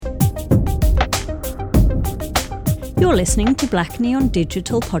You're listening to Black Neon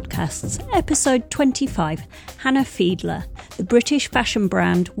Digital Podcasts, episode 25, HANNA FIEDLER, the British fashion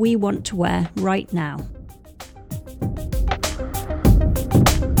brand we want to wear right now.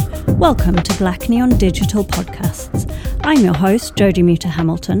 Welcome to Black Neon Digital Podcasts. I'm your host, Jodie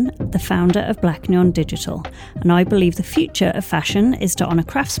Muter-Hamilton, the founder of Black Neon Digital, and I believe the future of fashion is to honour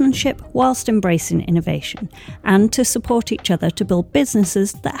craftsmanship whilst embracing innovation, and to support each other to build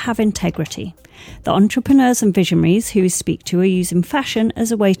businesses that have integrity. The entrepreneurs and visionaries who we speak to are using fashion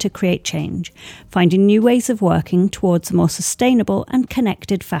as a way to create change, finding new ways of working towards a more sustainable and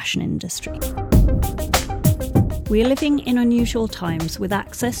connected fashion industry. We are living in unusual times with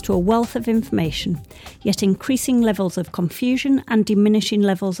access to a wealth of information, yet increasing levels of confusion and diminishing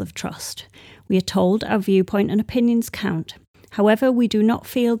levels of trust. We are told our viewpoint and opinions count. However, we do not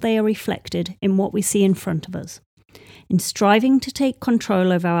feel they are reflected in what we see in front of us. In striving to take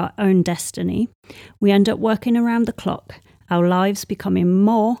control of our own destiny, we end up working around the clock, our lives becoming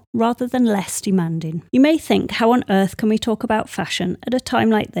more rather than less demanding. You may think, how on earth can we talk about fashion at a time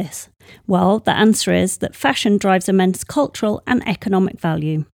like this? Well, the answer is that fashion drives immense cultural and economic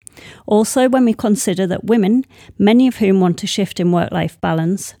value. Also, when we consider that women, many of whom want to shift in work-life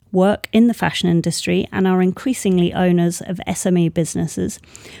balance, work in the fashion industry and are increasingly owners of SME businesses,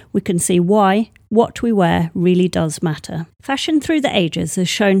 we can see why what we wear really does matter. Fashion through the ages has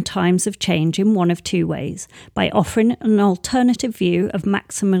shown times of change in one of two ways, by offering an alternative view of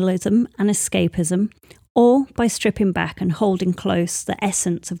maximalism and escapism, or by stripping back and holding close the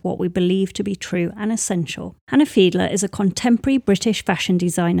essence of what we believe to be true and essential. HANNA FIEDLER is a contemporary British fashion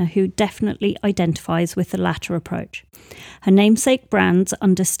designer who definitely identifies with the latter approach. Her namesake brand's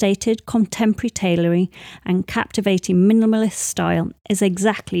understated contemporary tailoring and captivating minimalist style is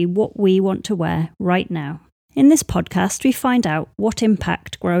exactly what we want to wear right now. In this podcast, we find out what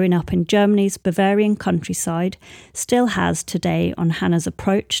impact growing up in Germany's Bavarian countryside still has today on Hannah's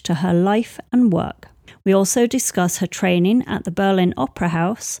approach to her life and work. We also discuss her training at the Berlin Opera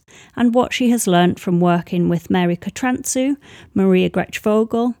House and what she has learnt from working with Mary Katrantzou, Maria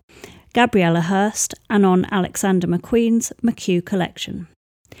Gretsch-Vogel, Gabriella Hurst and on Alexander McQueen's McHugh collection.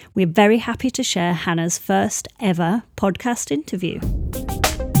 We're very happy to share Hannah's first ever podcast interview.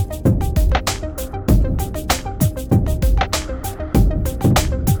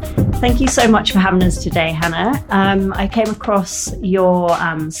 Thank you so much for having us today, Hannah. I came across your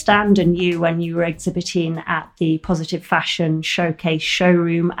stand and you when you were exhibiting at the Positive Fashion Showcase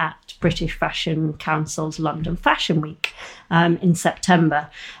showroom at British Fashion Council's London Fashion Week in September.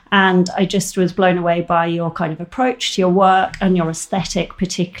 And I just was blown away by your kind of approach to your work, and your aesthetic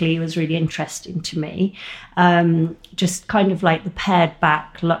particularly was really interesting to me. Just kind of like the pared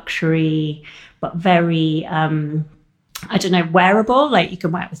back luxury, but very... wearable, like you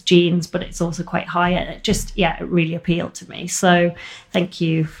can wear it with jeans, but it's also quite high. It really appealed to me. So thank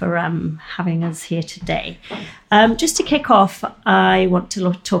you for having us here today. Just to kick off, I want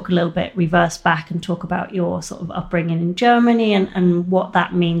to talk a little bit, reverse back and talk about your sort of upbringing in Germany and what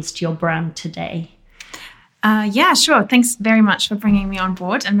that means to your brand today. Yeah, sure. Thanks very much for bringing me on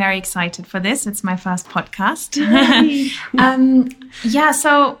board. I'm very excited for this. It's my first podcast.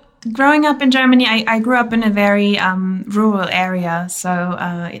 So growing up in Germany, I grew up in a very rural area. So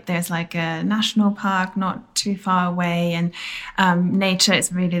there's like a national park not too far away, and nature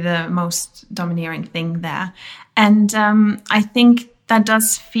is really the most domineering thing there. And I think that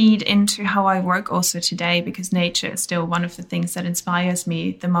does feed into how I work also today, because nature is still one of the things that inspires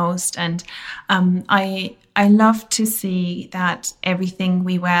me the most. And I love to see that everything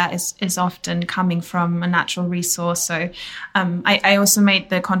we wear is often coming from a natural resource. So I also made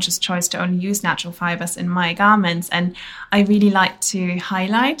the conscious choice to only use natural fibers in my garments. And I really like to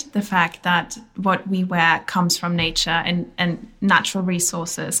highlight the fact that what we wear comes from nature, and natural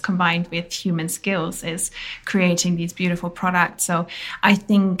resources combined with human skills is creating these beautiful products. So I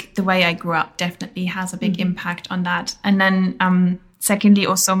think the way I grew up definitely has a big impact on that. And then secondly,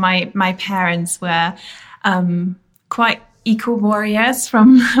 also my parents were quite eco-warriors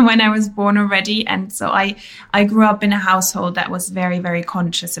from when I was born already. And so I grew up in a household that was very, very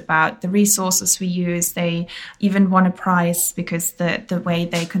conscious about the resources we use. They even won a prize because the way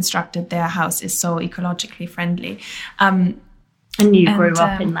they constructed their house is so ecologically friendly. And you grew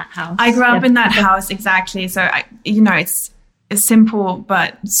up in that house. I grew up in that house, exactly. So, it's simple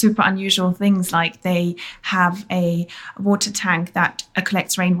but super unusual things, like they have a water tank that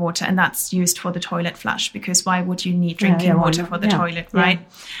collects rainwater, and that's used for the toilet flush, because why would you need drinking water for the toilet, right?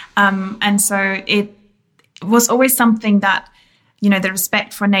 And so it was always something that the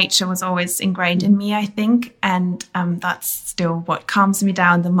respect for nature was always ingrained in me, I think. And that's still what calms me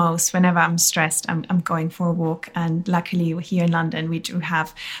down the most. Whenever I'm stressed, I'm going for a walk. And luckily here in London, we do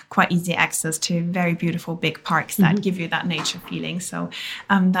have quite easy access to very beautiful big parks that give you that nature feeling. So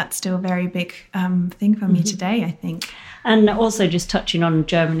that's still a very big thing for me today, I think. And also just touching on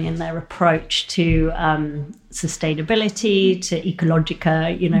Germany and their approach to sustainability, to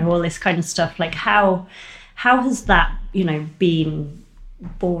Ecologica, all this kind of stuff. Like how has that, being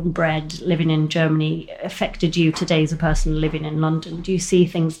born, bred, living in Germany affected you today as a person living in London? Do you see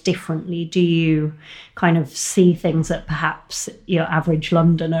things differently? Do you kind of see things that perhaps your average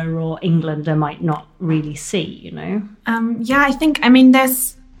Londoner or Englander might not really see, I think,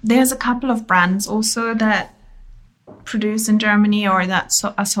 there's a couple of brands also that produce in Germany or that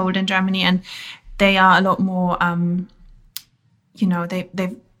are sold in Germany, and they are a lot more,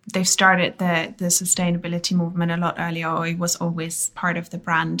 they've started the sustainability movement a lot earlier, or it was always part of the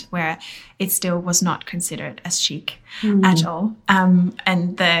brand, where it still was not considered as chic at all. And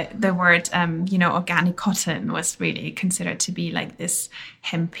the word, organic cotton was really considered to be like this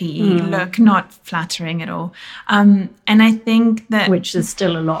hempy look, not flattering at all. And I think that... Which there's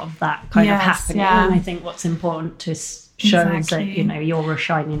still a lot of that kind of happening. Yeah. And I think what's important to shows that, you're a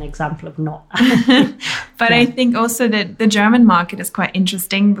shining example of not. But I think also that the German market is quite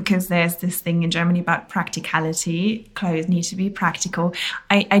interesting, because there's this thing in Germany about practicality. Clothes need to be practical.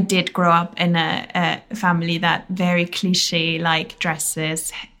 I did grow up in a family that very cliche, like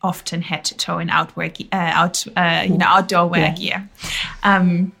dresses, often head to toe in outdoor wear gear.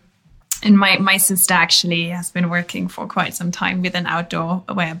 And my sister actually has been working for quite some time with an outdoor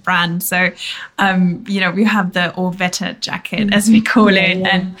wear brand. So, we have the all-wetter jacket, as we call it.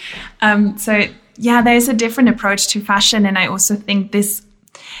 Yeah. And there's a different approach to fashion. And I also think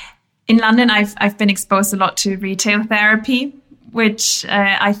in London, I've been exposed a lot to retail therapy, which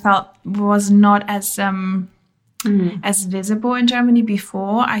I felt was not as visible in Germany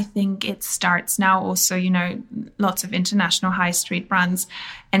before. I think it starts now also, lots of international high street brands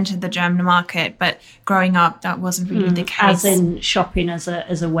enter the German market, but growing up that wasn't really the case. As in shopping as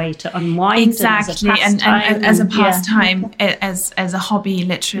a way to unwind, exactly, and as a pastime, as a hobby,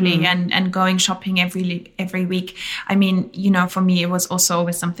 literally, and going shopping every week. For me, it was also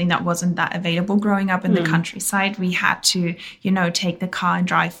always something that wasn't that available growing up in the countryside. We had to, take the car and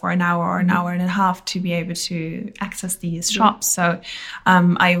drive for an hour or an hour and a half to be able to access these shops. So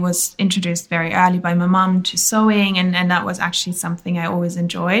I was introduced very early by my mum to sewing, and that was actually something I always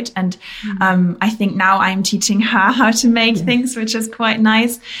enjoyed. And I think now I'm teaching her how to make things, which is quite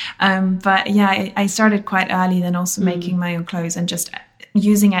nice. I started quite early, then also making my own clothes and just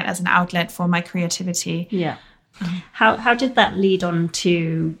using it as an outlet for my creativity. Yeah. How did that lead on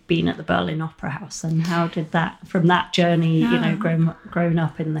to being at the Berlin Opera House, and how did that, from that journey, growing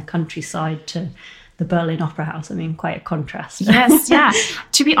up in the countryside to the Berlin Opera House? Quite a contrast. Yes, yeah.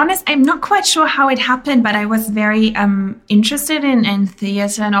 To be honest, I'm not quite sure how it happened, but I was very interested in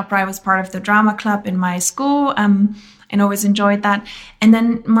theatre and opera. I was part of the drama club in my school and always enjoyed that. And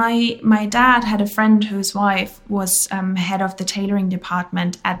then my dad had a friend whose wife was head of the tailoring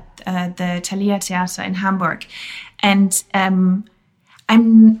department at the Thalia Theater in Hamburg. And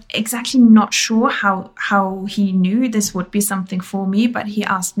I'm exactly not sure how he knew this would be something for me, but he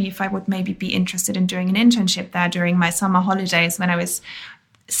asked me if I would maybe be interested in doing an internship there during my summer holidays when I was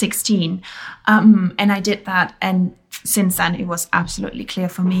 16. And I did that. And since then, it was absolutely clear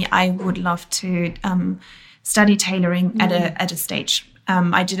for me I would love to study tailoring at a stage.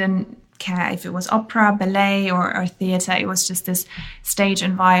 I didn't care if it was opera, ballet, or theatre. It was just this stage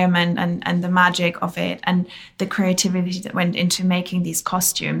environment and the magic of it and the creativity that went into making these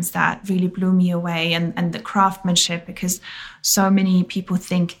costumes that really blew me away, and the craftsmanship, because so many people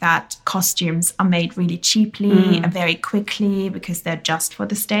think that costumes are made really cheaply and very quickly because they're just for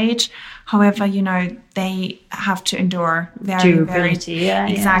the stage. However, they have to endure durability.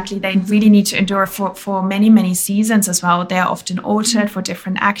 Exactly. They really need to endure for many, many seasons as well. They're often altered for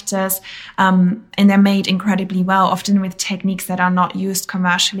different actors, and they're made incredibly well, often with techniques that are not used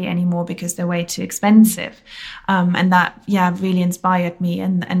commercially anymore because they're way too expensive. And that, really inspired me.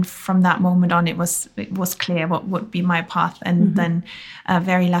 And from that moment on, it was clear what would be my path. And then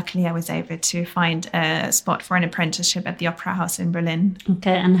very luckily, I was able to find a spot for an apprenticeship at the Opera House in Berlin.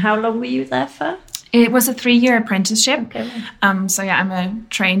 Okay. And how long were you there for? It was a 3-year apprenticeship. Okay. I'm a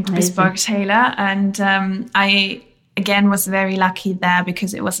trained bespoke tailor. And I, again, was very lucky there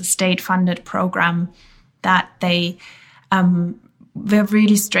because it was a state-funded program that they were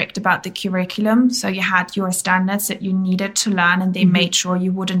really strict about the curriculum. So you had your standards that you needed to learn, and they made sure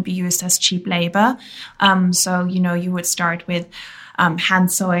you wouldn't be used as cheap labor. So, you would start with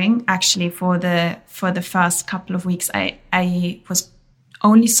hand sewing. Actually, for the first couple of weeks, I was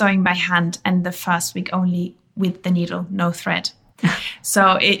only sewing by hand, and the first week only with the needle, no thread.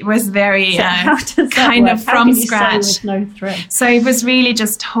 So it was very kind of from scratch. With no thread? So it was really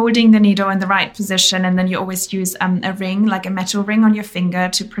just holding the needle in the right position, and then you always use a ring, like a metal ring on your finger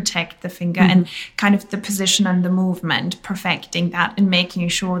to protect the finger, and kind of the position and the movement, perfecting that and making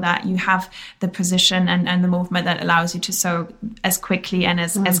sure that you have the position and the movement that allows you to sew as quickly and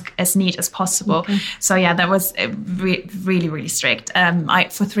as neat as possible. So yeah, that was really, really strict.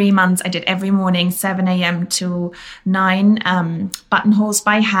 For 3 months, I did every morning 7 a.m. to 9 buttonholes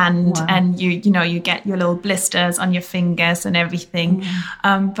by hand. Wow. And you get your little blisters on your fingers and everything.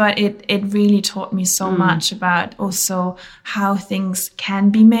 But it really taught me so much about also how things can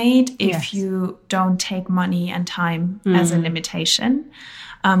be made if you don't take money and time as a limitation.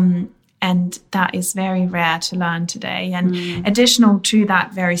 And that is very rare to learn today. And additional to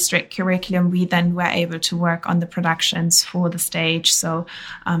that very strict curriculum, we then were able to work on the productions for the stage. So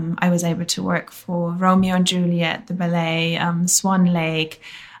I was able to work for Romeo and Juliet, the ballet, Swan Lake,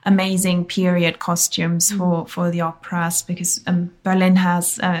 amazing period costumes for the operas, because Berlin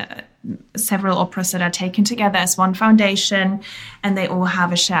has several operas that are taken together as one foundation, and they all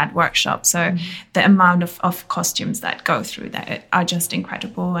have a shared workshop. So the amount of costumes that go through that are just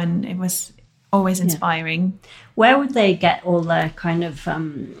incredible, and it was always inspiring. Where would they get all their kind of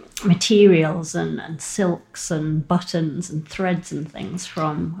materials and silks and buttons and threads and things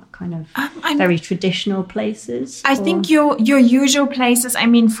from? Kind of very traditional places? I think your usual places, I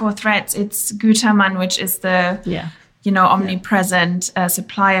mean, for threads, it's Gütermann, which is the omnipresent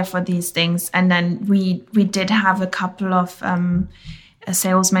supplier for these things. And then we did have a couple of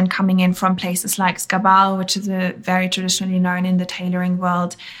salesmen coming in from places like Skabal, which is very traditionally known in the tailoring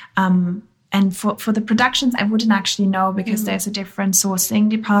world. And for the productions, I wouldn't actually know, because there's a different sourcing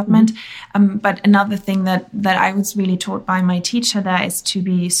department. But another thing that I was really taught by my teacher there is to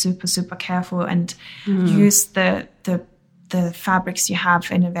be super, super careful and use the fabrics you have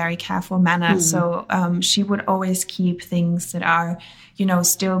in a very careful manner. So she would always keep things that are,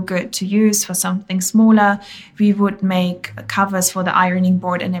 still good to use for something smaller. We would make covers for the ironing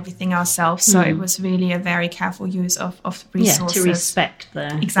board and everything ourselves. So it was really a very careful use of resources. Yeah, to respect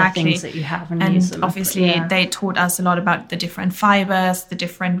the things that you have and use them. Obviously, they taught us a lot about the different fibers, the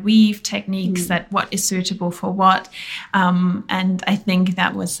different weave techniques, that what is suitable for what. And I think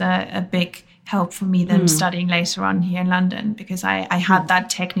that was a big help for me then studying later on here in London, because I had that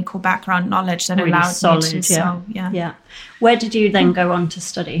technical background knowledge that really allowed me to sew. Yeah. Where did you then go on to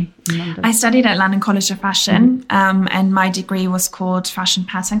study in London? I studied at London College of Fashion, and my degree was called Fashion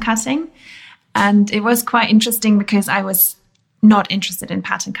Pattern Cutting. And it was quite interesting because I was not interested in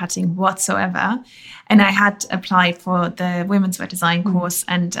pattern cutting whatsoever. And I had applied for the women's wear design course,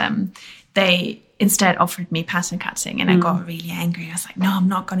 and they instead offered me pattern cutting, and I got really angry. I was like, no, I'm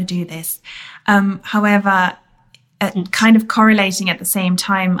not going to do this. However, kind of correlating at the same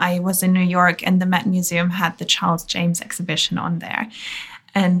time, I was in New York, and the Met Museum had the Charles James exhibition on there.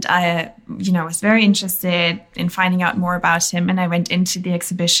 And I, was very interested in finding out more about him. And I went into the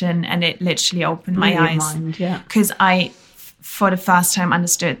exhibition, and it literally opened my eyes. Because I, for the first time,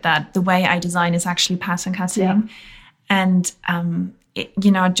 understood that the way I design is actually pattern cutting. And,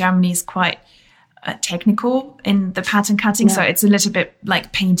 Germany is quite technical in the pattern cutting, so it's a little bit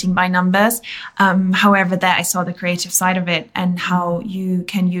like painting by numbers. However, there I saw the creative side of it, and how you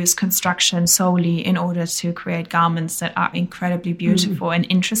can use construction solely in order to create garments that are incredibly beautiful and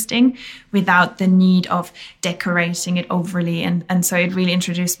interesting without the need of decorating it overly. And so it really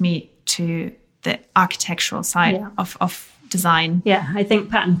introduced me to the architectural side of design. Yeah, I think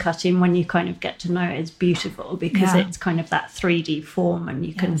pattern cutting, when you kind of get to know it, is beautiful, because it's kind of that 3D form, and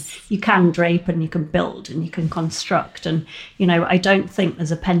you can drape, and you can build, and you can construct. And I don't think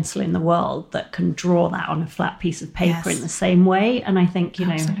there's a pencil in the world that can draw that on a flat piece of paper in the same way. And I think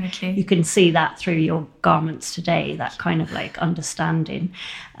Absolutely. You can see that through your garments today, that kind of like understanding.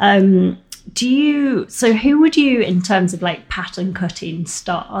 So who would you, in terms of like pattern cutting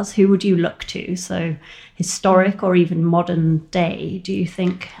stars, who would you look to? So historic or even modern day, do you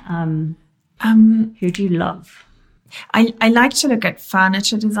think, who do you love? I like to look at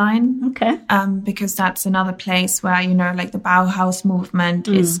furniture design. Okay. Because that's another place where, like the Bauhaus movement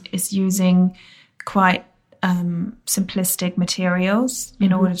is using quite simplistic materials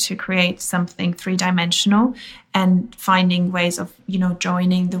in order to create something three-dimensional, and finding ways of,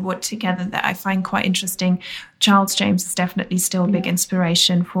 joining the wood together that I find quite interesting. Charles James is definitely still a big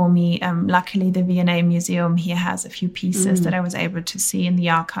inspiration for me. Luckily, the V&A Museum here has a few pieces that I was able to see in the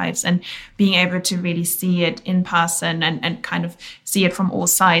archives, and being able to really see it in person and kind of see it from all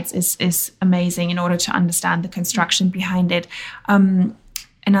sides is amazing in order to understand the construction behind it.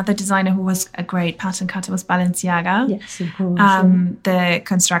 Another designer who was a great pattern cutter was Balenciaga. Yes, of course. The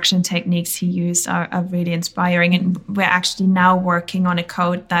construction techniques he used are really inspiring. And we're actually now working on a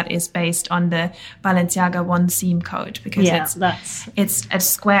code that is based on the Balenciaga one seam code, because it's a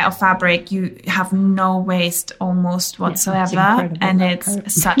square of fabric. You have no waste almost whatsoever. And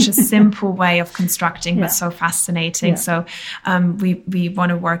it's such a simple way of constructing, but so fascinating. So we want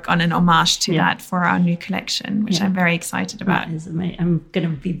to work on an homage to that for our new collection, which I'm very excited about. That is amazing. I'm going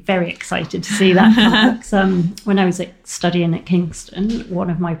to be very excited to see that. When I was studying at Kingston, one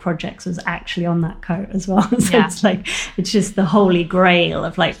of my projects was actually on that coat as well. So it's just the holy grail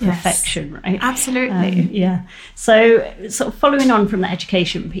of perfection, right? Absolutely. So sort of following on from the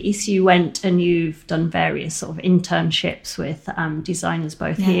education piece, you went and you've done various sort of internships with designers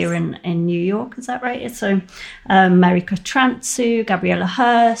both here and in New York, is that right? So Marika Trantsu, Gabriela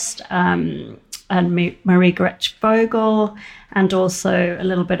Hurst, and Marie-Gretchen Vogel, and also a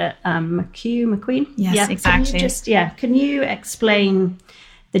little bit at McQueen. Yes, exactly. Can you explain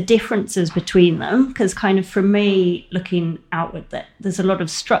the differences between them? Because kind of for me, looking outward, that there's a lot of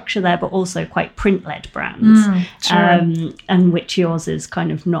structure there, but also quite print-led brands, and which yours is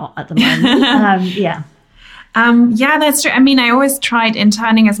kind of not at the moment. That's true. I mean, I always tried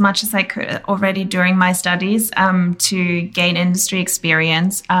interning as much as I could already during my studies to gain industry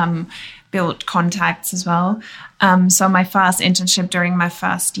experience, build contacts as well. So my first internship during my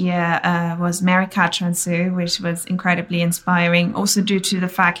first year was Marika Trantsu, which was incredibly inspiring, also due to the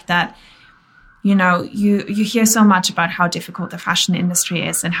fact that, you hear so much about how difficult the fashion industry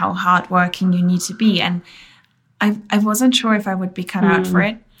is and how hardworking you need to be. And I wasn't sure if I would be cut out for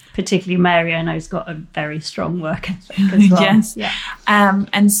it. Particularly Mary, I know, has got a very strong work ethic as well. Yes. Yeah.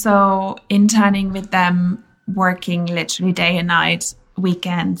 And so interning with them, working literally day and night,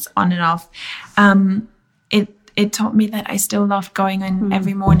 weekends, on and off, it taught me that I still loved going in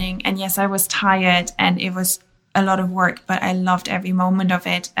every morning. And yes, I was tired and it was a lot of work, but I loved every moment of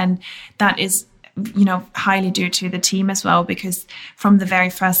it. And that is, highly due to the team as well, because from the very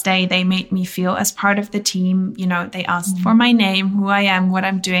first day, they made me feel as part of the team. They asked for my name, who I am, what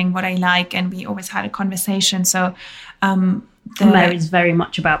I'm doing, what I like, and we always had a conversation. So, Mary's very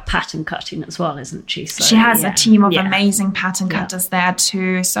much about pattern cutting as well, isn't she? So, she has a team of amazing pattern cutters there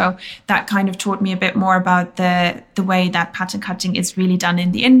too. So that kind of taught me a bit more about the way that pattern cutting is really done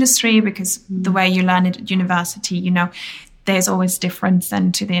in the industry, because the way you learn it at university, there's always difference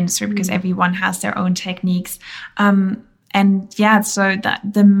then to the industry, because everyone has their own techniques. So that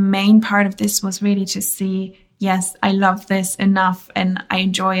the main part of this was really to see, yes, I love this enough and I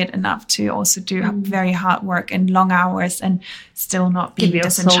enjoy it enough to also do very hard work and long hours and still not be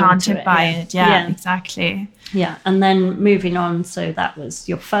disenchanted by it. Yeah, exactly. Yeah, and then moving on, so that was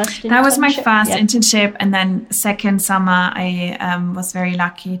your first internship? That was my first internship, and then second summer I was very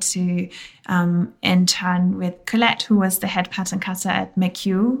lucky to intern with Colette, who was the head pattern cutter at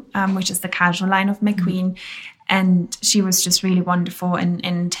McHugh, which is the casual line of McQueen. And she was just really wonderful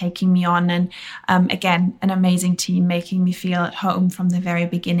in taking me on. And again, an amazing team, making me feel at home from the very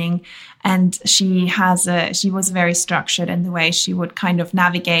beginning. And she was very structured in the way she would kind of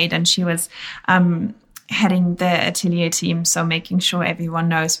navigate. And she was heading the atelier team, so making sure everyone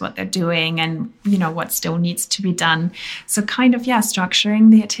knows what they're doing and, what still needs to be done. So kind of,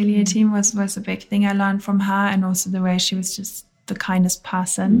 structuring the atelier team was a big thing I learned from her. And also the way she was just the kindest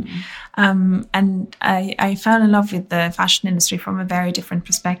person. And I fell in love with the fashion industry from a very different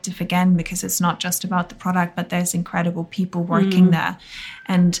perspective again, because it's not just about the product, but there's incredible people working there.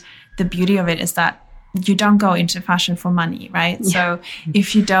 And the beauty of it is that you don't go into fashion for money, right? Yeah. So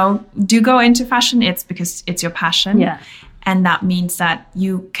if you do go into fashion, it's because it's your passion. Yeah. And that means that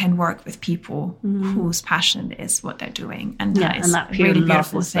you can work with people whose passion is what they're doing. And that is a really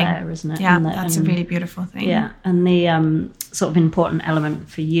beautiful thing. There, isn't it? Yeah, that's a really beautiful thing. Yeah, and the sort of important element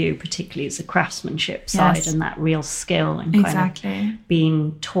for you particularly is the craftsmanship side and that real skill and kind of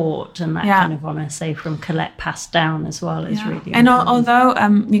being taught, and that kind of, I want to say, from Colette passed down as well is really and important. Although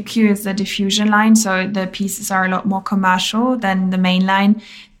McHugh is the diffusion line, so the pieces are a lot more commercial than the main line,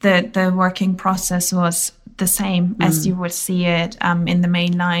 the working process was the same as you would see it in the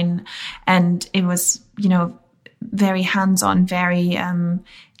main line, and it was very hands-on, very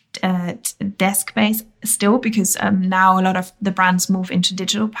desk-based still, because now a lot of the brands move into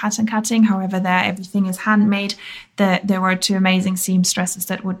digital pattern cutting. However, there everything is handmade. There were 2 amazing seamstresses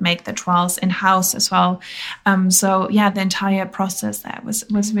that would make the toiles in-house as well. So yeah, the entire process there was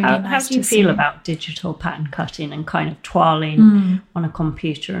really nice. How do you feel about digital pattern cutting and kind of toiling on a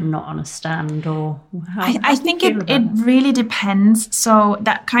computer and not on a stand? Or I think it really depends. So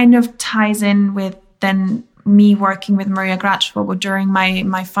that kind of ties in with then me working with Maria Gratchfogel during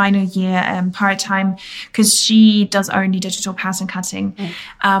my final year part-time, because she does only digital pattern cutting.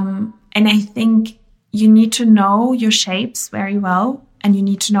 And I think you need to know your shapes very well, and you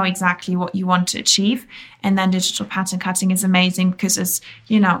need to know exactly what you want to achieve. And then digital pattern cutting is amazing because it's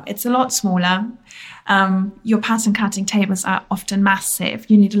a lot smaller. Your pattern cutting tables are often massive.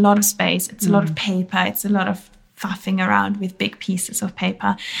 You need a lot of space. It's a lot of paper. It's a lot of faffing around with big pieces of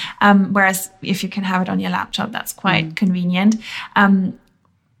paper. Whereas if you can have it on your laptop, that's quite convenient.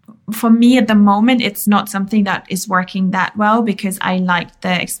 For me at the moment, it's not something that is working that well, because I like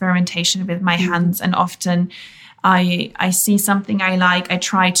the experimentation with my hands. And often I see something I like, I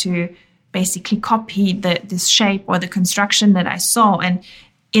try to basically copy this shape or the construction that I saw. And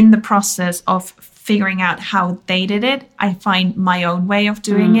in the process of figuring out how they did it, I find my own way of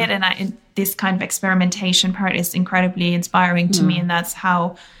doing it. And this kind of experimentation part is incredibly inspiring to me. And that's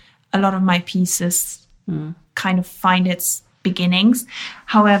how a lot of my pieces kind of find its beginnings.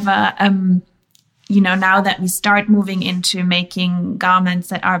 However, now that we start moving into making garments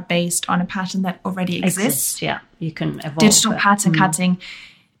that are based on a pattern that already exists, you can evolve. Digital pattern cutting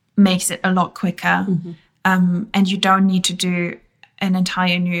makes it a lot quicker. And you don't need to do an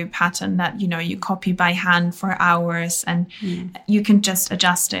entire new pattern that, you copy by hand for hours, and you can just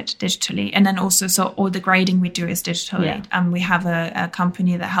adjust it digitally. And then also, so all the grading we do is digitally. We have a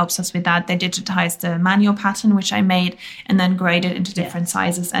company that helps us with that. They digitized the manual pattern, which I made, and then graded into different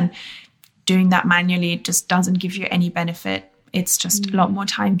sizes. And doing that manually just doesn't give you any benefit. It's just a lot more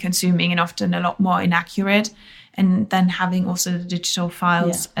time consuming and often a lot more inaccurate. And then having also the digital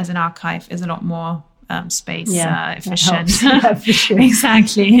files as an archive is a lot more space efficient. For sure.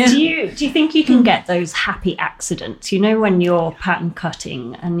 Exactly. Do you think you can get those happy accidents? When you're pattern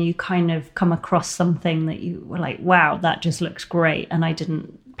cutting and you kind of come across something that you were like, wow, that just looks great, and I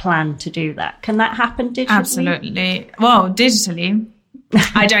didn't plan to do that. Can that happen digitally? Absolutely. Well, digitally,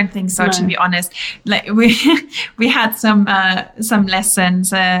 I don't think so, to be honest. Like we had some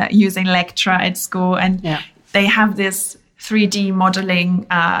lessons using Lectra at school, and they have this 3D modeling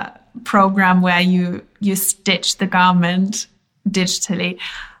program where you stitch the garment digitally.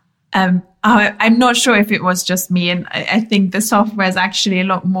 I'm not sure if it was just me, and I think the software is actually a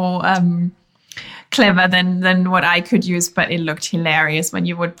lot more clever than what I could use, but it looked hilarious when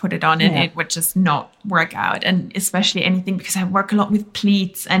you would put it on, and it would just not work out. And especially anything, because I work a lot with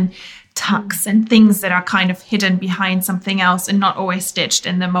pleats and tucks and things that are kind of hidden behind something else and not always stitched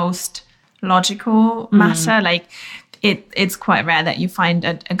in the most logical matter. Like it's quite rare that you find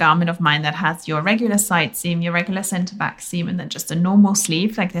a garment of mine that has your regular side seam, your regular center back seam, and then just a normal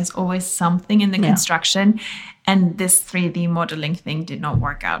sleeve. Like there's always something in the construction. And this 3D modeling thing did not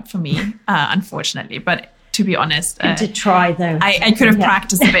work out for me, unfortunately. But to be honest, to try though, I could have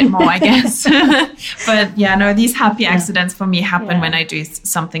practiced a bit more, I guess. But these happy accidents for me happen when I do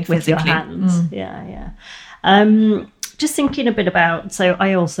something with physically. Your hands. Just thinking a bit about, so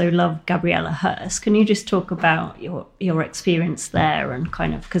I also love Gabriela Hearst. Can you just talk about your experience there, and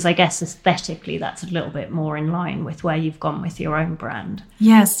kind of, because I guess aesthetically that's a little bit more in line with where you've gone with your own brand.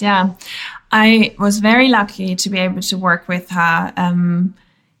 Yes, yeah. I was very lucky to be able to work with her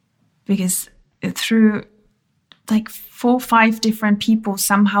because through like 4 or 5 different people,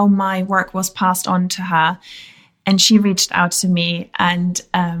 somehow my work was passed on to her. And she reached out to me, and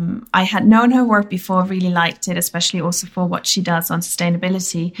I had known her work before, really liked it, especially also for what she does on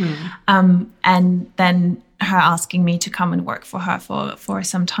sustainability. And then her asking me to come and work for her for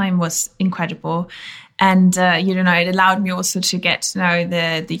some time was incredible. And, it allowed me also to get to know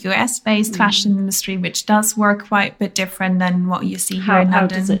the US-based fashion industry, which does work quite a bit different than what you see here in London. How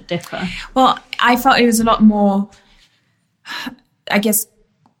does it differ? Well, I felt it was a lot more, I guess,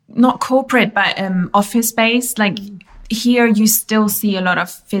 not corporate, but office-based. Like here, you still see a lot of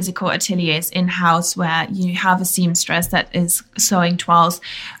physical ateliers in-house where you have a seamstress that is sewing toiles,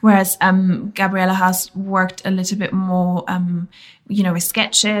 whereas Gabriela has worked a little bit more, with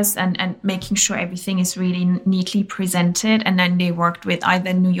sketches and making sure everything is really neatly presented. And then they worked with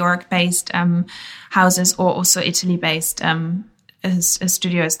either New York-based houses or also Italy-based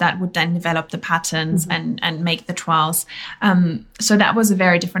studios that would then develop the patterns and make the trials. So that was a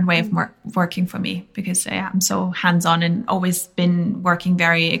very different way of working for me, because I'm so hands-on and always been working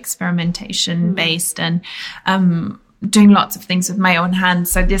very experimentation based and doing lots of things with my own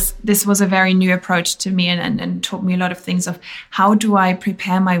hands. So this was a very new approach to me and taught me a lot of things of how do I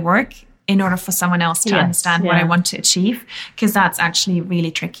prepare my work in order for someone else to understand what I want to achieve, because that's actually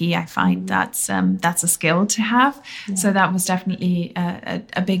really tricky. I find that's a skill to have. Yeah. So that was definitely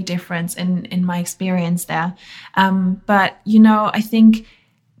a big difference in my experience there. But, I think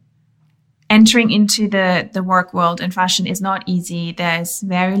entering into the work world in fashion is not easy. There's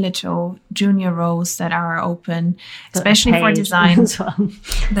very little junior roles that are open, especially for design,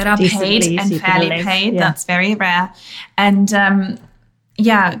 that are paid and fairly paid. Yeah. That's very rare. And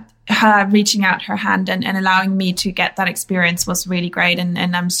her reaching out her hand and allowing me to get that experience was really great. And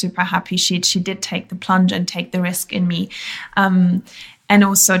I'm super happy she did take the plunge and take the risk in me. And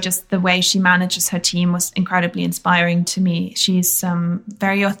also just the way she manages her team was incredibly inspiring to me. She's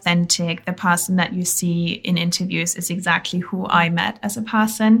very authentic. The person that you see in interviews is exactly who I met as a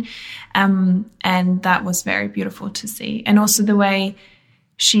person. And that was very beautiful to see. And also the way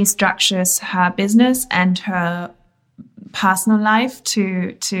she structures her business and her personal life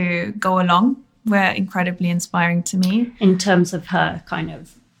to go along were incredibly inspiring to me. In terms of her kind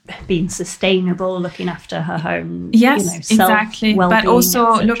of being sustainable, looking after her home, exactly, but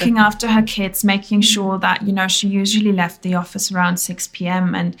also looking after her kids, making sure that she usually left the office around 6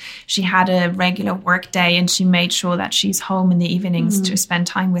 p.m. and she had a regular work day, and she made sure that she's home in the evenings to spend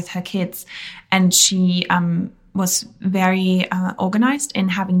time with her kids. And she was very organized in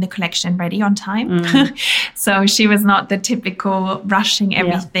having the collection ready on time. So she was not the typical rushing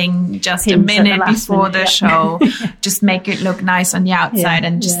everything just a minute before the show, just make it look nice on the outside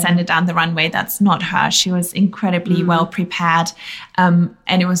and just send it down the runway. That's not her. She was incredibly well prepared. And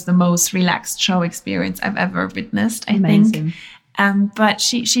it was the most relaxed show experience I've ever witnessed, I think. But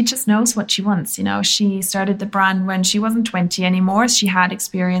she just knows what she wants. She started the brand when she wasn't 20 anymore. She had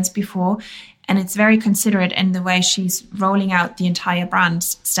experience before. And it's very considerate in the way she's rolling out the entire brand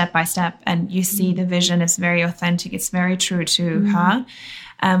step by step. And you see the vision is very authentic. It's very true to her.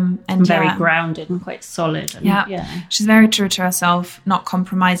 And very grounded and quite solid. And, she's very true to herself, not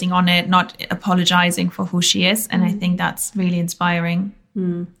compromising on it, not apologizing for who she is. And I think that's really inspiring.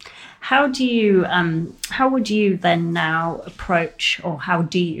 How would you then now approach, or how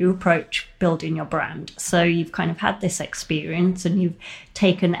do you approach building your brand? So you've kind of had this experience and you've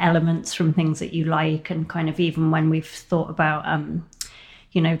taken elements from things that you like, and kind of even when we've thought about,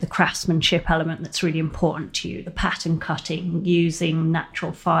 the craftsmanship element that's really important to you, the pattern cutting, using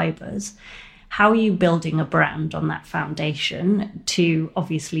natural fibers. How are you building a brand on that foundation to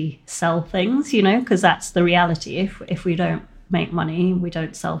obviously sell things, because that's the reality. If we don't make money, we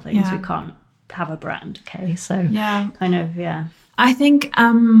don't sell things, we can't have a brand. Okay, so I think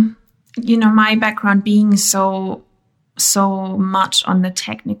my background being so much on the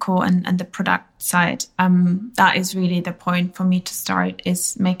technical and the product side, that is really the point for me to start,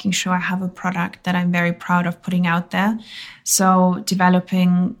 is making sure I have a product that I'm very proud of putting out there. So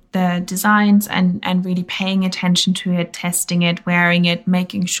developing the designs and really paying attention to it, testing it, wearing it,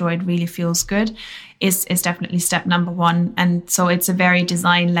 making sure it really feels good is definitely step number one. And so it's a very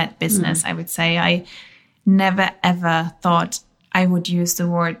design-led business, I would say. I never, ever thought I would use the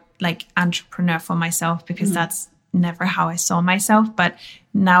word like entrepreneur for myself, because that's never how I saw myself. But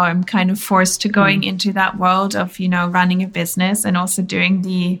now I'm kind of forced to going into that world of, running a business and also doing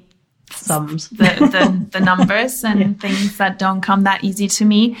the sums, the numbers and things that don't come that easy to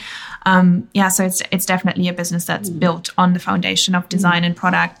me. So it's definitely a business that's built on the foundation of design and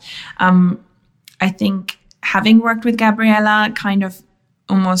product. I think having worked with Gabriella kind of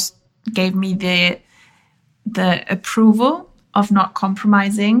almost gave me the approval of not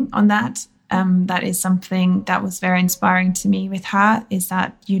compromising on that. That is something that was very inspiring to me with her, is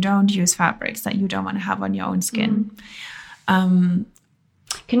that you don't use fabrics that you don't want to have on your own skin.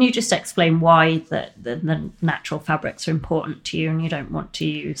 Can you just explain why the natural fabrics are important to you and you don't want to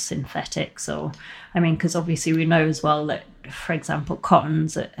use synthetics? Or, because obviously we know as well that, for example,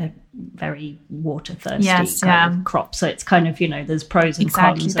 cotton's a very water thirsty kind of crop. So it's kind of, there's pros and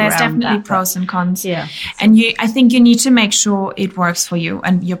cons. There's definitely pros and cons. Yeah. And I think you need to make sure it works for you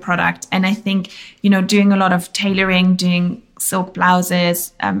and your product. And I think, doing a lot of tailoring, doing silk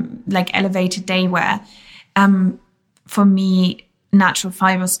blouses, like elevated day wear, for me, natural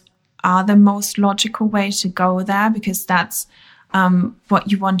fibers are the most logical way to go there, because that's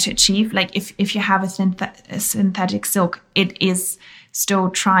what you want to achieve. Like if you have a synthetic silk, it is still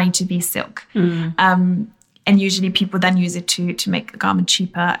trying to be silk. usually people then use it to make the garment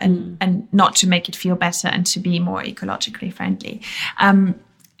cheaper and not to make it feel better and to be more ecologically friendly.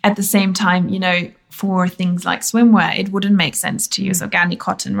 At the same time, you know, for things like swimwear, it wouldn't make sense to use organic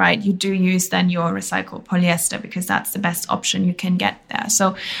cotton, right? You do use then your recycled polyester because that's the best option you can get there.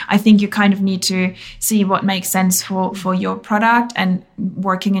 So I think you kind of need to see what makes sense for your product. And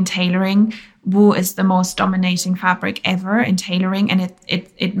working in tailoring, wool is the most dominating fabric ever in tailoring, and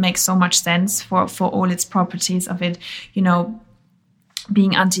it makes so much sense for all its properties of it, you know,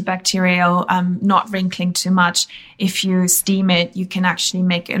 being antibacterial, not wrinkling too much. If you steam it, you can actually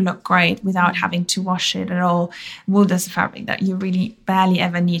make it look great without having to wash it at all. Wool is a fabric that you really barely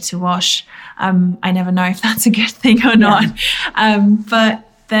ever need to wash. I never know if that's a good thing or not. But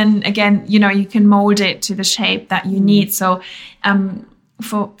then again, you know, you can mold it to the shape that you need. So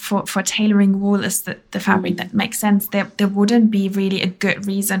for tailoring, wool is the fabric that makes sense. There wouldn't be really a good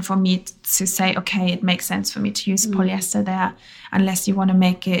reason for me to say, okay, it makes sense for me to use polyester there, unless you want to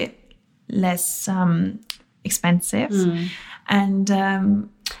make it less expensive. And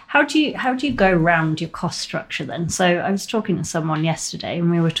how do you go around your cost structure then? So I was talking to someone yesterday, and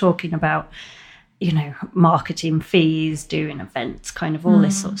we were talking about, you know, marketing fees, doing events, kind of all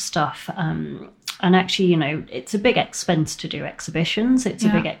this sort of stuff. And actually, you know, it's a big expense to do exhibitions. It's a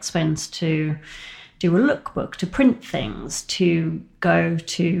big expense to do a lookbook, to print things, to go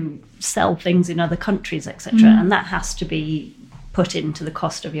to sell things in other countries, etc. And that has to be put into the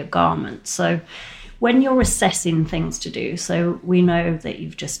cost of your garment. So when you're assessing things to do, so we know that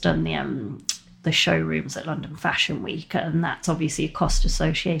you've just done the showrooms at London Fashion Week, and that's obviously a cost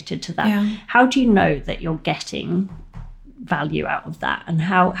associated to that. How do you know that you're getting value out of that, and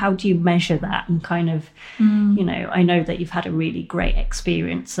how do you measure that? And kind of, you know, I know that you've had a really great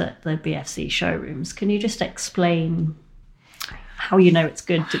experience at the BFC showrooms. Can you just explain how you know it's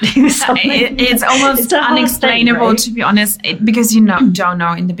good to do something? It's almost unexplainable, right? To be honest, because you don't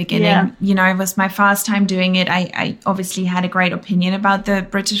know in the beginning. You know, it was my first time doing it. I obviously had a great opinion about the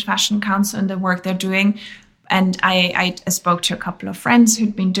British Fashion Council and the work they're doing. And I spoke to a couple of friends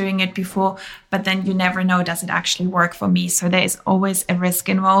who'd been doing it before, but then you never know, does it actually work for me? So there is always a risk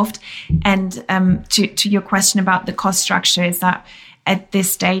involved. And to your question about the cost structure, is that at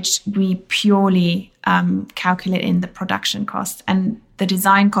this stage, we purely calculate in the production cost, and the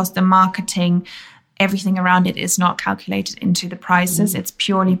design cost, the marketing, everything around it is not calculated into the prices. It's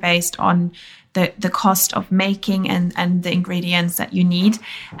purely based on the cost of making and the ingredients that you need.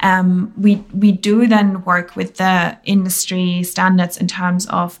 We do then work with the industry standards in terms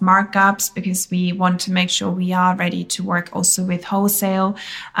of markups, because we want to make sure we are ready to work also with wholesale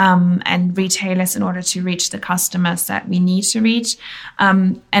and retailers in order to reach the customers that we need to reach.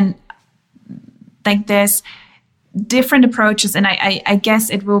 And like there's different approaches, and I guess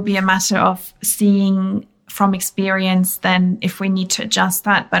it will be a matter of seeing from experience then if we need to adjust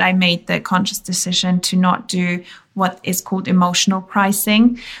that. But I made the conscious decision to not do what is called emotional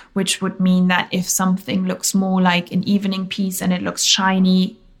pricing, which would mean that if something looks more like an evening piece and it looks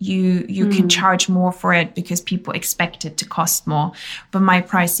shiny, you can charge more for it because people expect it to cost more. But my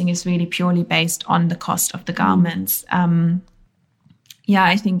pricing is really purely based on the cost of the garments. I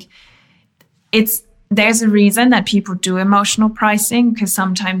think there's a reason that people do emotional pricing, because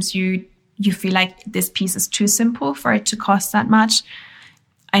sometimes you feel like this piece is too simple for it to cost that much.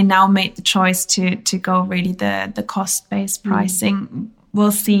 I now made the choice to go really the cost-based pricing.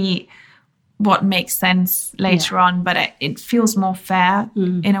 We'll see what makes sense later on, but it feels more fair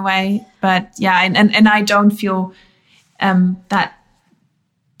in a way. But and I don't feel that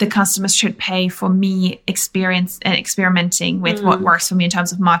the customers should pay for me experimenting with what works for me in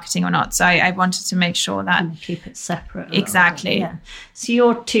terms of marketing or not. So I wanted to make sure that... And keep it separate. Exactly. Yeah. So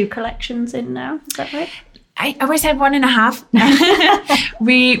you're 2 collections in now, is that right? I always had 1.5.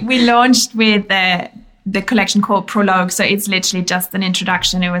 We launched with the collection called Prologue. So it's literally just an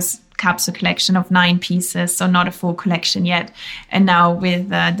introduction. It was capsule collection of 9 pieces, so not a full collection yet. And now with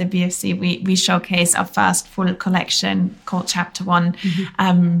the BFC, we showcase our first full collection called Chapter 1.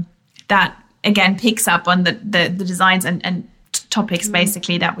 That again picks up on the designs and topics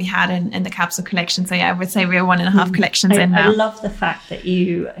basically that we had in the capsule collection. So I would say we're 1.5 collections in now. I love the fact that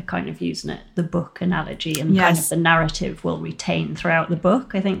you are kind of using the book analogy, and kind of the narrative will retain throughout the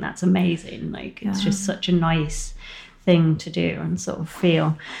book. I think that's amazing. Like it's just such a nice thing to do and sort of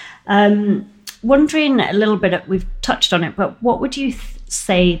feel. Wondering a little bit, we've touched on it, but what would you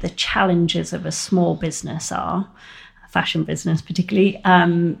say the challenges of a small business are, a fashion business particularly,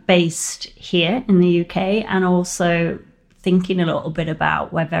 based here in the UK, and also thinking a little bit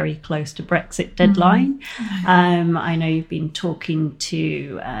about, we're very close to Brexit deadline. I know you've been talking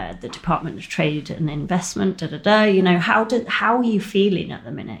to the Department of Trade and Investment, how are you feeling at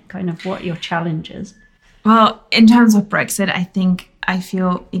the minute? Kind of what are your challenges? Well, in terms of Brexit, I think I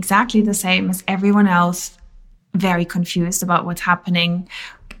feel exactly the same as everyone else, very confused about what's happening.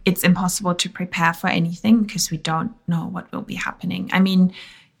 It's impossible to prepare for anything because we don't know what will be happening. I mean,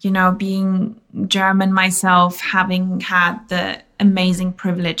 being German myself, having had the amazing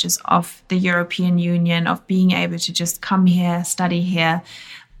privileges of the European Union, of being able to just come here, study here,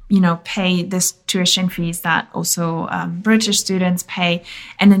 pay this tuition fees that also British students pay,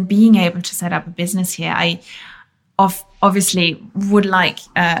 and then being able to set up a business here. I obviously would like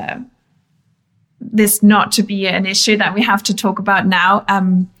this not to be an issue that we have to talk about now.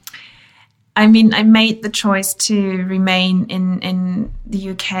 I made the choice to remain in the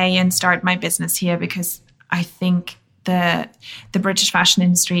UK and start my business here because I think the British fashion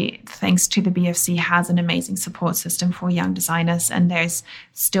industry, thanks to the BFC, has an amazing support system for young designers, and there's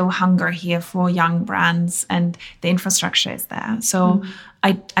still hunger here for young brands, and the infrastructure is there. So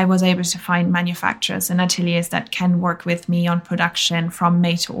I was able to find manufacturers and ateliers that can work with me on production from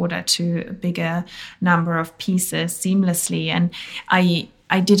made to order to a bigger number of pieces seamlessly. And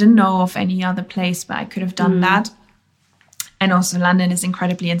I didn't know of any other place where I could have done that. And also London is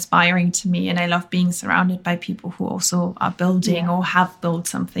incredibly inspiring to me, and I love being surrounded by people who also are building or have built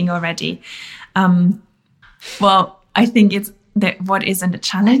something already. Well, I think it's what isn't a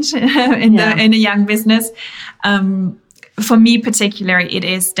challenge in a young business. For me particularly, it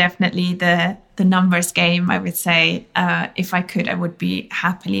is definitely the numbers game. I would say if I could, I would be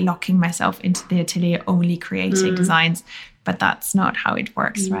happily locking myself into the atelier, only creating designs, but that's not how it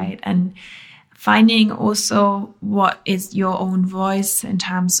works, right? And finding also what is your own voice in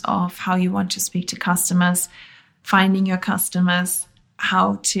terms of how you want to speak to customers, finding your customers,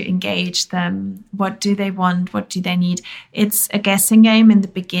 how to engage them, what do they want, what do they need. It's a guessing game in the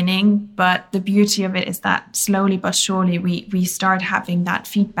beginning, but the beauty of it is that slowly but surely we start having that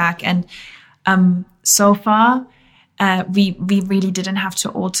feedback. And so far, we really didn't have to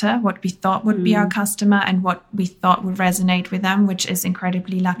alter what we thought would be our customer and what we thought would resonate with them, which is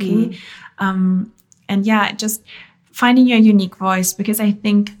incredibly lucky. And just finding your unique voice, because I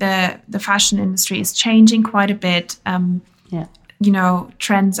think the fashion industry is changing quite a bit.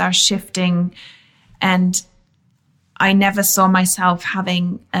 Trends are shifting, and I never saw myself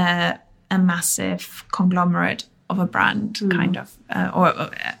having a massive conglomerate of a brand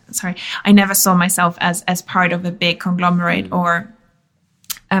I never saw myself as part of a big conglomerate or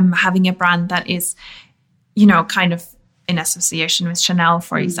having a brand that is, kind of in association with Chanel,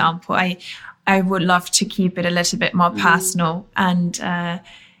 for example. I would love to keep it a little bit more personal and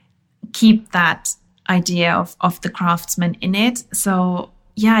keep that idea of the craftsman in it. So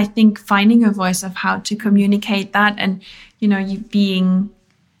I think finding a voice of how to communicate that, and you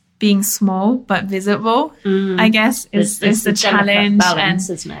being small but visible, I guess is the challenge. Balance,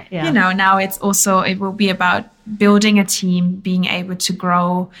 isn't it? Yeah. Now it will be about building a team, being able to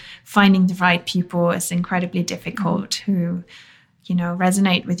grow, finding the right people is incredibly difficult who,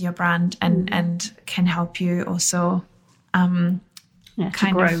 resonate with your brand and can help you also to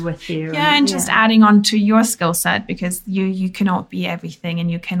grow with you. And just adding on to your skill set, because you cannot be everything and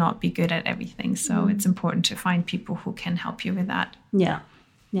you cannot be good at everything. So it's important to find people who can help you with that. Yeah,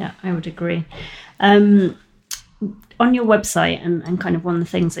 I would agree. On your website, and kind of one of the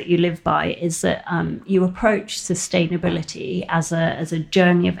things that you live by is that you approach sustainability as a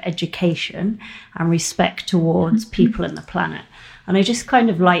journey of education and respect towards people and the planet. And I just kind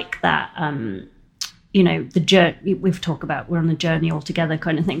of like that, the journey, we've talked about we're on the journey all together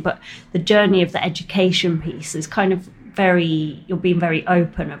kind of thing, but the journey of the education piece is kind of you're being very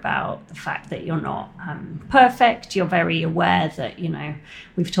open about the fact that you're not perfect. You're very aware that,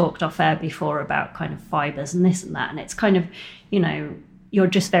 we've talked off air before about kind of fibers and this and that. And it's kind of, you're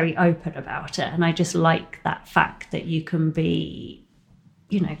just very open about it. And I just like that fact that you can be,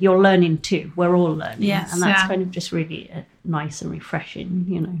 you're learning too. We're all learning. Yes, and that's kind of just really nice and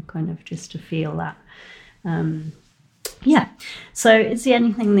refreshing, kind of just to feel that. So is there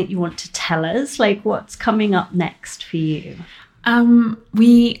anything that you want to tell us? Like, what's coming up next for you?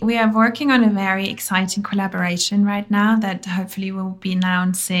 We are working on a very exciting collaboration right now that hopefully we'll be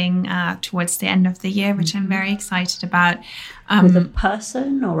announcing towards the end of the year, which I'm very excited about. With a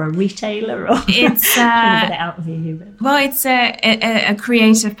person or a retailer, or it's trying to get it out of you. Well, it's a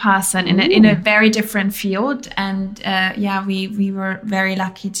creative person in a very different field, and we were very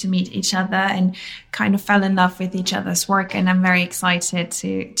lucky to meet each other and kind of fell in love with each other's work, and I'm very excited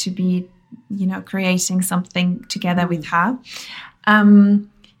to be creating something together with her.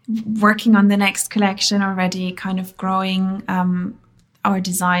 Working on the next collection already, kind of growing our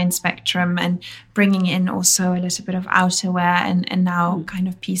design spectrum and bringing in also a little bit of outerwear and now kind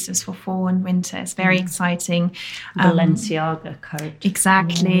of pieces for fall and winter. It's very exciting. Balenciaga coat.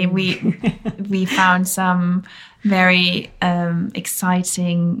 Exactly. We found some very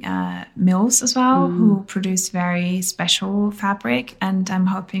exciting mills as well who produce very special fabric, and I'm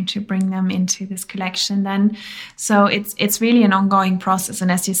hoping to bring them into this collection then. So it's really an ongoing process,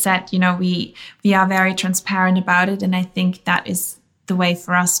 and as you said, we are very transparent about it, and I think that is the way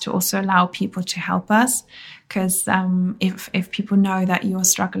for us to also allow people to help us, because if people know that you're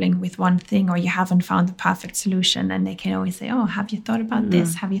struggling with one thing or you haven't found the perfect solution, then they can always say, oh, have you thought about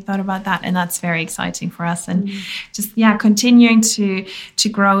this? Have you thought about that? And that's very exciting for us. And just continuing to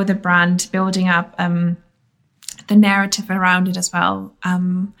grow the brand, building up the narrative around it as well.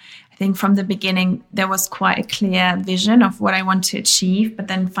 I think from the beginning there was quite a clear vision of what I want to achieve, but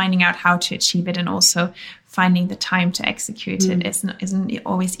then finding out how to achieve it and also finding the time to execute it isn't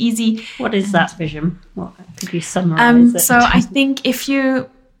always easy. What is that vision? What could you summarize it? So I think if you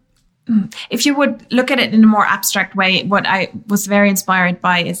would look at it in a more abstract way, what I was very inspired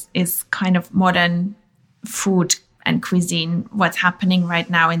by is kind of modern food and cuisine, what's happening right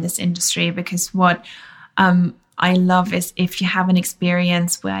now in this industry, because what I love is if you have an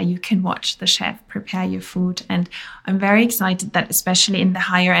experience where you can watch the chef prepare your food. And I'm very excited that especially in the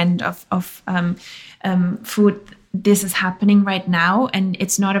higher end of food, this is happening right now. And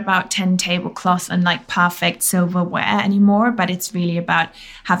it's not about 10 tablecloths and like perfect silverware anymore, but it's really about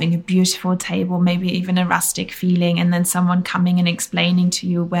having a beautiful table, maybe even a rustic feeling, and then someone coming and explaining to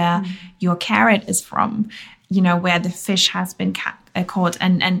you where your carrot is from, where the fish has been caught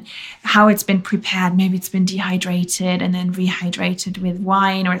and how it's been prepared. Maybe it's been dehydrated and then rehydrated with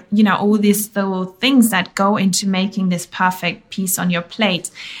wine, or, all these little things that go into making this perfect piece on your plate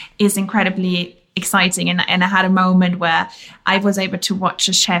is incredibly exciting. And I had a moment where I was able to watch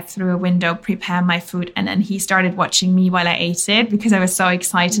a chef through a window prepare my food, and then he started watching me while I ate it because I was so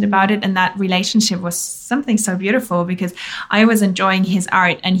excited about it. And that relationship was something so beautiful because I was enjoying his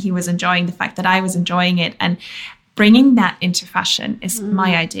art and he was enjoying the fact that I was enjoying it. And bringing that into fashion is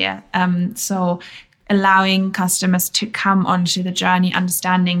my idea. So allowing customers to come onto the journey,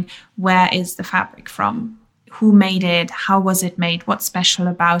 understanding where is the fabric from, who made it, how was it made, what's special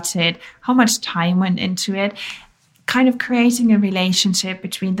about it, how much time went into it, kind of creating a relationship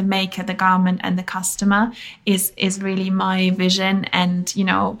between the maker, the garment, and the customer is really my vision. And,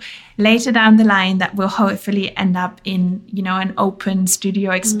 later down the line that will hopefully end up in, an open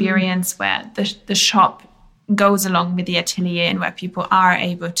studio experience where the shop goes along with the atelier and where people are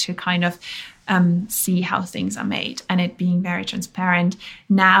able to kind of see how things are made, and it being very transparent.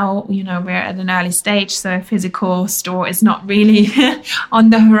 Now, we're at an early stage, so a physical store is not really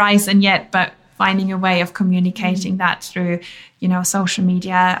on the horizon yet, but finding a way of communicating that through, social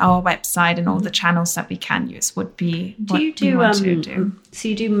media, our website, and all the channels that we can use would be what we want to do. So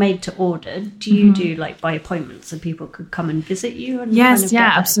you do made to order. Do you do like by appointments so people could come and visit you? And yes,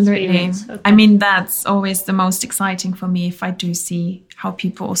 absolutely. Okay. I mean, that's always the most exciting for me if I do see how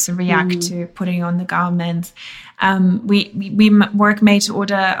people also react to putting on the garments. We work made to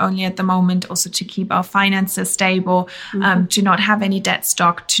order only at the moment, also to keep our finances stable, to not have any dead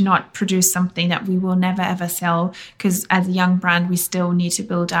stock, to not produce something that we will never ever sell. Because as a young brand, we still need to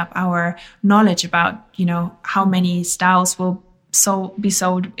build up our knowledge about, how many styles will be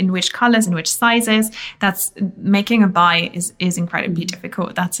sold in which colors, in which sizes. That's making a buy is incredibly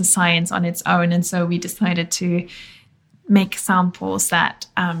difficult. That's a science on its own. And so we decided to make samples that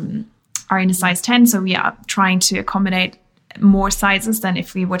are in a size 10. So we are trying to accommodate more sizes than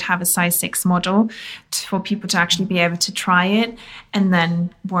if we would have a size 6 model for people to actually be able to try it and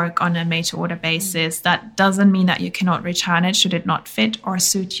then work on a made to order basis. That doesn't mean that you cannot return it should it not fit or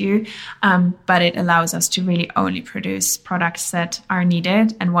suit you. But it allows us to really only produce products that are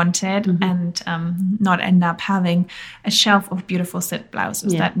needed and wanted, and not end up having a shelf of beautiful sit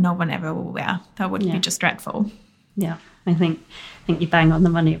blouses that no one ever will wear. That would be just dreadful. Yeah, I think you bang on the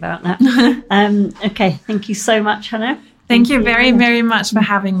money about that. Okay, thank you so much, Hannah. Thank you very, very much for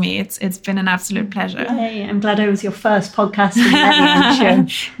having me. It's been an absolute pleasure. Yay, I'm glad it was your first podcast. I'm sure.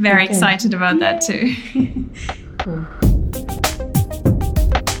 Very excited about that too. Cool.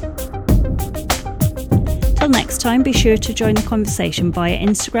 Till next time, be sure to join the conversation via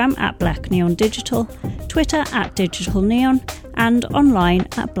Instagram at Black Neon Digital, Twitter at Digital Neon, and online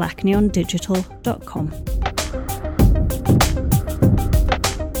at blackneondigital.com.